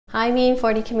Hi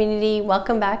Me40 community,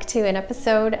 welcome back to an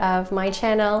episode of my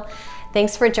channel.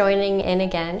 Thanks for joining in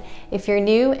again. If you're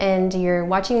new and you're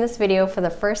watching this video for the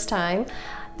first time,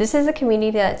 this is a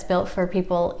community that's built for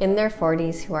people in their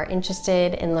 40s who are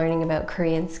interested in learning about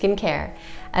Korean skincare,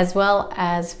 as well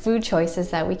as food choices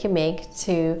that we can make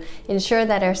to ensure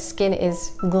that our skin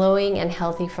is glowing and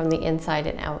healthy from the inside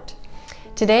and out.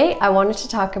 Today, I wanted to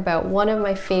talk about one of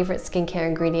my favorite skincare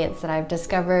ingredients that I've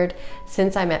discovered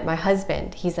since I met my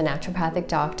husband. He's a naturopathic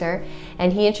doctor,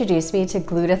 and he introduced me to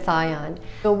glutathione.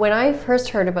 So when I first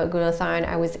heard about glutathione,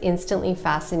 I was instantly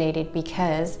fascinated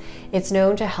because it's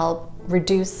known to help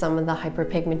reduce some of the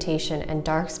hyperpigmentation and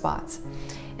dark spots.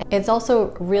 It's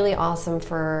also really awesome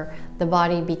for the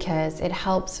body because it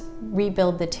helps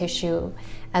rebuild the tissue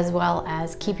as well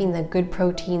as keeping the good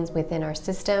proteins within our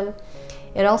system.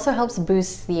 It also helps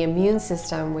boost the immune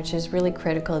system, which is really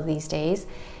critical these days,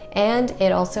 and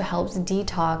it also helps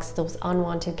detox those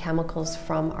unwanted chemicals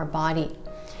from our body.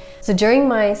 So during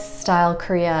my Style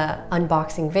Korea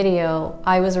unboxing video,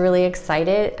 I was really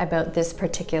excited about this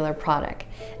particular product.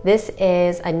 This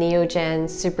is a Neogen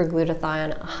Super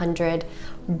Glutathione 100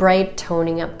 Bright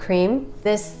Toning Up Cream.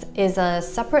 This is a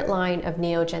separate line of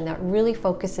Neogen that really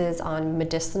focuses on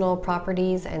medicinal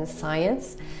properties and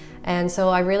science. And so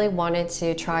I really wanted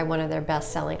to try one of their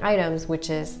best-selling items,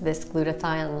 which is this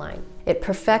glutathione line. It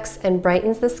perfects and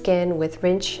brightens the skin with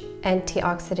rich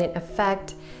antioxidant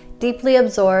effect, deeply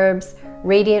absorbs,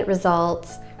 radiant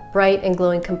results, bright and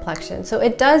glowing complexion. So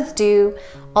it does do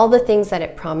all the things that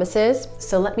it promises.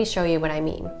 So let me show you what I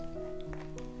mean.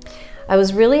 I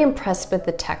was really impressed with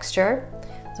the texture.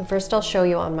 So first I'll show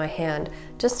you on my hand.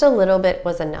 Just a little bit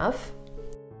was enough.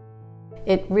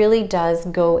 It really does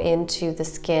go into the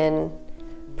skin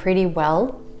pretty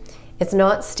well. It's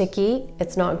not sticky,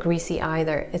 it's not greasy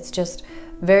either. It's just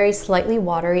very slightly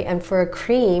watery, and for a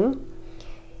cream,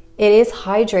 it is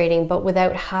hydrating, but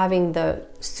without having the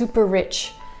super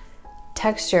rich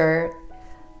texture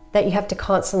that you have to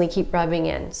constantly keep rubbing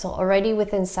in. So already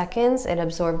within seconds, it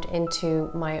absorbed into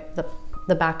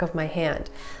the back of my hand.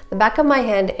 The back of my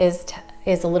hand is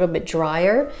a little bit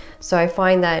drier, so I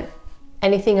find that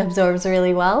anything absorbs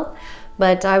really well,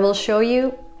 but I will show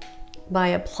you by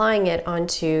applying it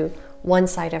onto one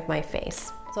side of my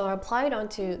face. So I'll apply it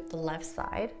onto the left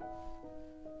side.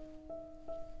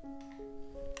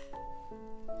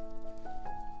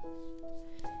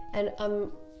 And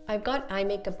I've got eye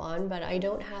makeup on, but I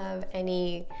don't have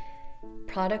any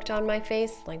product on my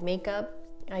face, like makeup.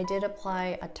 I did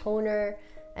apply a toner,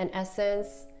 an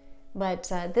essence,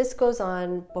 but this goes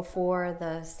on before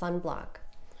the sunblock.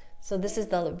 So this is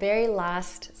the very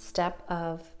last step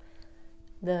of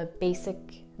the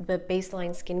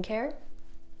baseline skincare.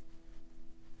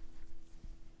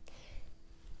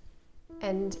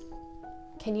 And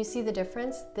can you see the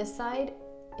difference? This side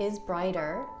is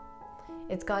brighter.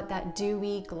 It's got that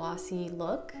dewy, glossy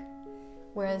look.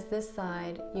 Whereas this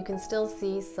side, you can still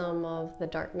see some of the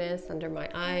darkness under my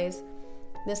eyes.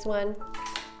 This one,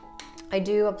 I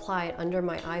do apply it under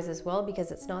my eyes as well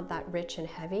because it's not that rich and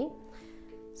heavy.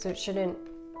 So it shouldn't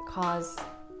cause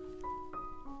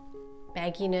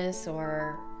bagginess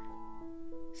or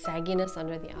sagginess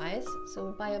under the eyes.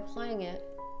 So by applying it,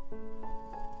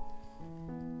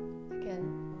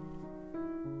 again,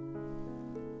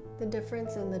 the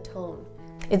difference in the tone.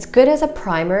 It's good as a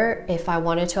primer if I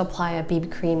wanted to apply a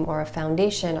BB cream or a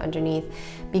foundation underneath,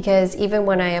 because even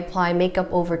when I apply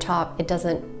makeup over top, it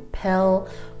doesn't pill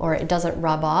or it doesn't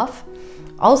rub off.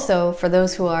 Also, for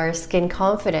those who are skin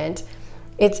confident,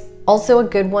 it's also a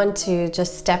good one to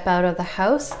just step out of the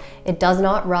house. It does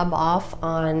not rub off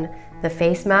on the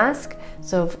face mask.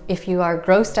 So if you are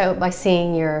grossed out by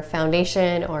seeing your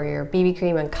foundation or your BB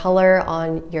cream and color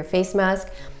on your face mask,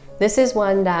 this is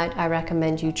one that I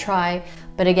recommend you try.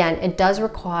 But again, it does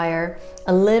require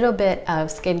a little bit of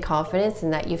skin confidence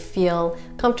and that you feel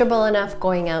comfortable enough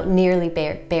going out nearly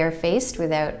barefaced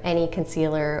without any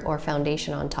concealer or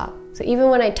foundation on top. So even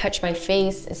when I touch my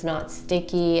face, it's not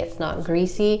sticky, it's not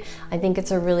greasy. I think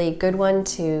it's a really good one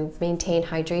to maintain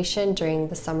hydration during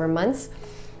the summer months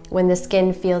when the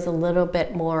skin feels a little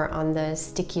bit more on the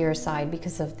stickier side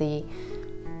because of the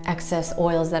excess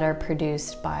oils that are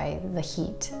produced by the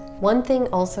heat. One thing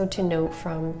also to note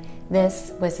from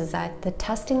this is that the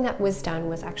testing that was done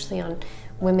was actually on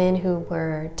women who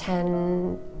were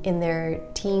in their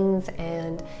teens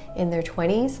and in their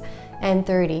 20s and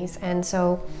 30s. And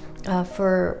so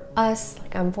for us,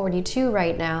 like I'm 42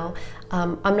 right now,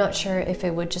 I'm not sure if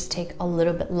it would just take a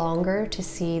little bit longer to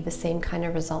see the same kind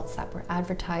of results that were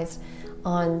advertised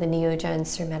on the Neogen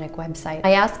Surmedic website.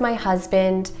 I asked my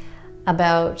husband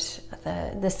about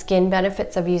the skin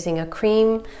benefits of using a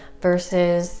cream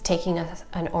versus taking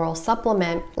an oral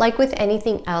supplement. Like with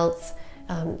anything else,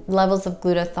 levels of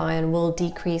glutathione will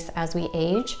decrease as we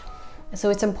age. So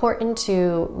it's important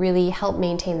to really help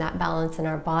maintain that balance in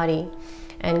our body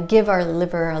and give our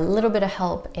liver a little bit of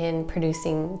help in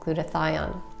producing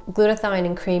glutathione. Glutathione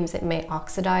in creams, it may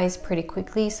oxidize pretty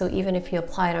quickly, so even if you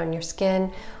apply it on your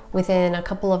skin, within a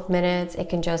couple of minutes it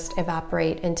can just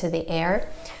evaporate into the air.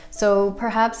 So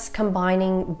perhaps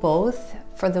combining both,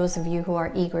 for those of you who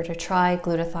are eager to try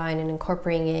glutathione and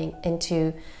incorporating it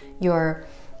into your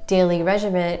daily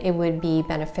regimen, it would be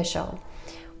beneficial.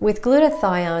 With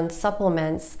glutathione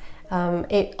supplements,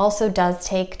 it also does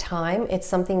take time. It's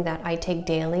something that I take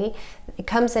daily. It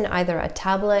comes in either a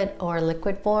tablet or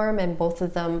liquid form, and both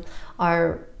of them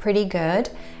are pretty good.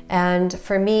 And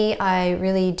for me, I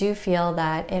really do feel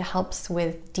that it helps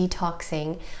with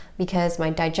detoxing because my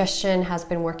digestion has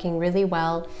been working really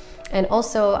well. And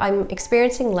also I'm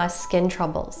experiencing less skin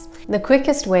troubles. The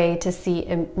quickest way to see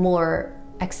a more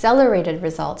accelerated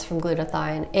results from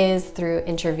glutathione is through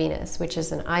intravenous, which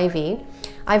is an IV.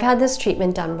 I've had this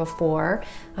treatment done before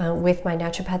with my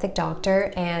naturopathic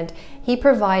doctor, and he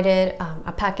provided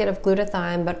a packet of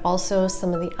glutathione, but also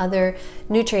some of the other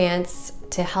nutrients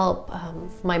to help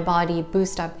my body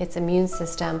boost up its immune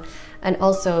system and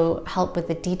also help with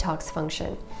the detox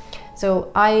function.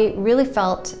 So I really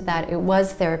felt that it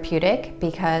was therapeutic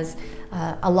because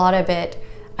a lot of it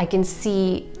I can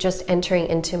see just entering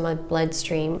into my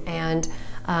bloodstream, and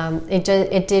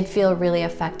it did feel really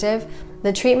effective.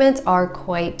 The treatments are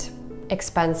quite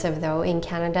expensive though in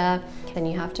Canada, and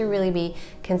you have to really be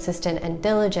consistent and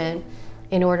diligent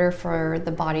in order for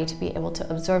the body to be able to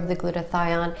absorb the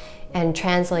glutathione and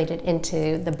translate it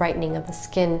into the brightening of the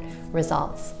skin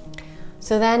results.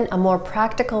 So then a more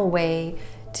practical way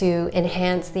to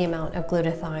enhance the amount of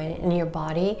glutathione in your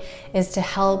body is to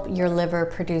help your liver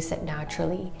produce it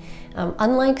naturally.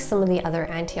 Unlike some of the other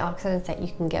antioxidants that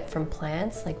you can get from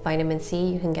plants, like vitamin C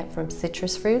you can get from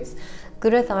citrus fruits,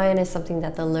 glutathione is something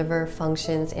that the liver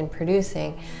functions in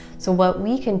producing. So what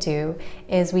we can do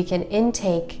is we can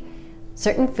intake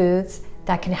certain foods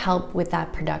that can help with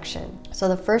that production. So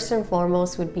the first and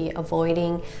foremost would be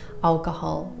avoiding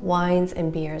alcohol, wines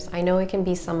and beers. I know it can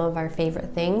be some of our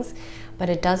favorite things, but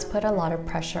it does put a lot of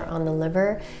pressure on the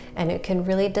liver, and it can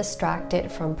really distract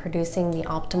it from producing the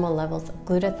optimal levels of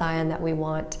glutathione that we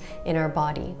want in our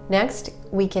body. Next,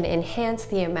 we can enhance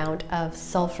the amount of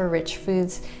sulfur-rich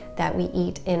foods that we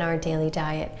eat in our daily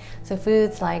diet. So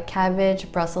foods like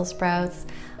cabbage, Brussels sprouts,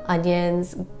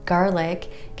 onions,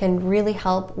 garlic can really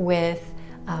help with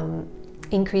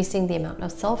increasing the amount of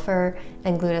sulfur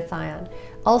and glutathione.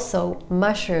 Also,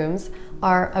 mushrooms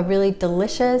are a really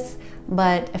delicious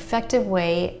but effective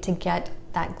way to get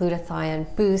that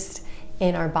glutathione boost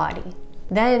in our body.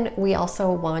 Then we also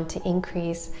want to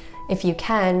increase, if you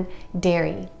can,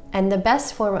 dairy. And the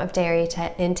best form of dairy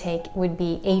to intake would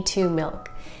be A2 milk.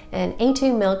 And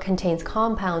A2 milk contains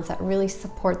compounds that really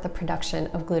support the production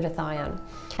of glutathione.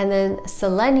 And then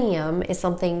selenium is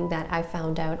something that I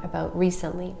found out about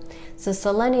recently. So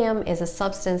selenium is a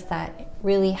substance that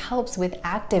really helps with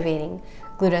activating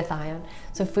glutathione.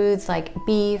 So foods like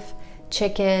beef,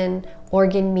 chicken,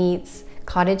 organ meats,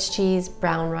 cottage cheese,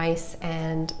 brown rice,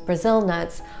 and Brazil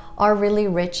nuts are really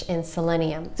rich in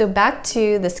selenium. So back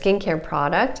to the skincare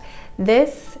product,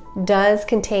 this does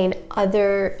contain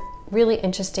other really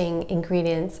interesting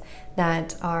ingredients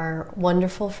that are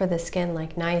wonderful for the skin,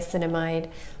 like niacinamide,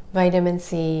 vitamin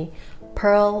C,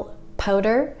 pearl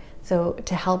powder, so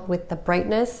to help with the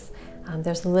brightness.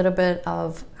 There's a little bit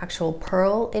of actual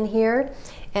pearl in here,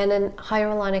 and then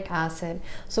hyaluronic acid.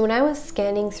 So when I was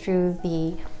scanning through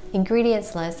the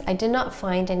ingredients list, I did not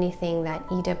find anything that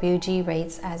EWG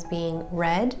rates as being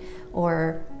red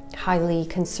or highly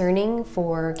concerning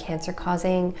for cancer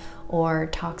causing or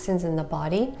toxins in the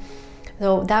body.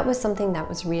 So that was something that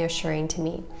was reassuring to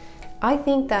me. I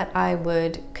think that I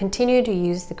would continue to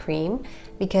use the cream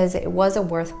because it was a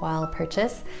worthwhile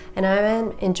purchase, and I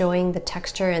am enjoying the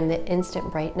texture and the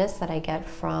instant brightness that I get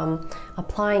from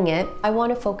applying it. I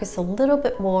want to focus a little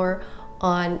bit more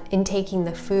on intaking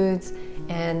the foods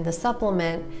and the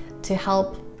supplement to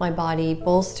help my body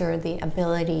bolster the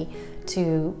ability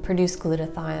to produce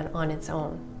glutathione on its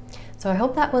own. So I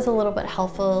hope that was a little bit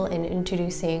helpful in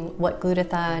introducing what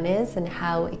glutathione is and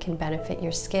how it can benefit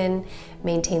your skin,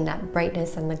 maintain that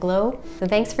brightness and the glow. So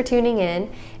thanks for tuning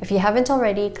in. If you haven't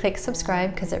already, click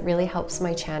subscribe because it really helps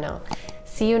my channel.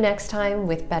 See you next time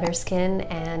with better skin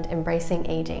and embracing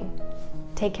aging.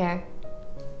 Take care.